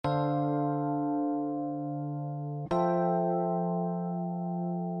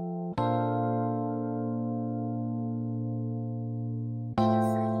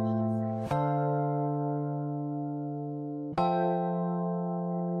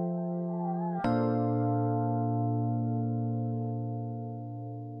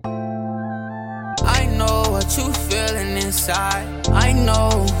what you feeling inside. I know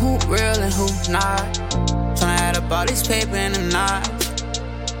who real and who not. Tryna add up all this paper in the night.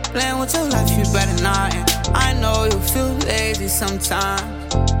 Playing with your life, you better not. And I know you feel lazy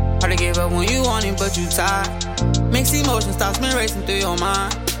sometimes. Hard to give up when you want it, but you tired. Mixed emotions, thoughts been racing through your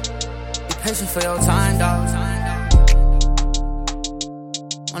mind. Be patient for your time, dog.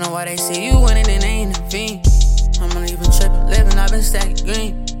 Wonder why they see you winning and they intervene. I'ma leave them trippin', living, I've been stacking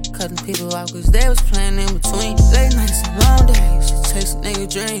green. Cutting people out cause they was playing in between. Late nights and long days, just chase a nigga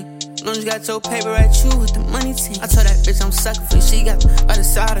dream. Long as you got your paper at you with the money team. I told that bitch I'm suckin' for she got the other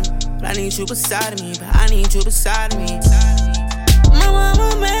side of me. But I need you beside of me, but I need you beside of me. Mama, I'm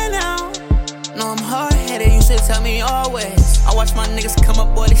a man now. No, I'm hard-headed, you should tell me always. I watch my niggas come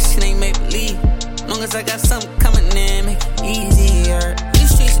up, boy, this shit ain't make believe. Long as I got something coming in, make it easier.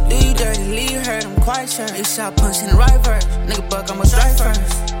 These streets do you dirty, leave you hurt, I'm quite sure. They shot punch in the right verse, nigga buck, I'ma strike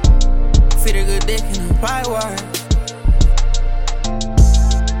first. Feed a good dick in the right word.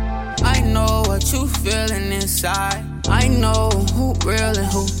 I know what you feeling inside. I know who real and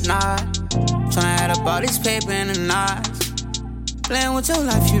who not. Tryna add up all this paper in the nights. Playing with your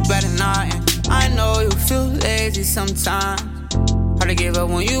life, you better not. And I know you feel lazy sometimes. Hard to give up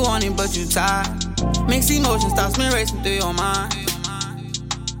when you want it, but you tired. Mixed emotions, thoughts been racing through your mind.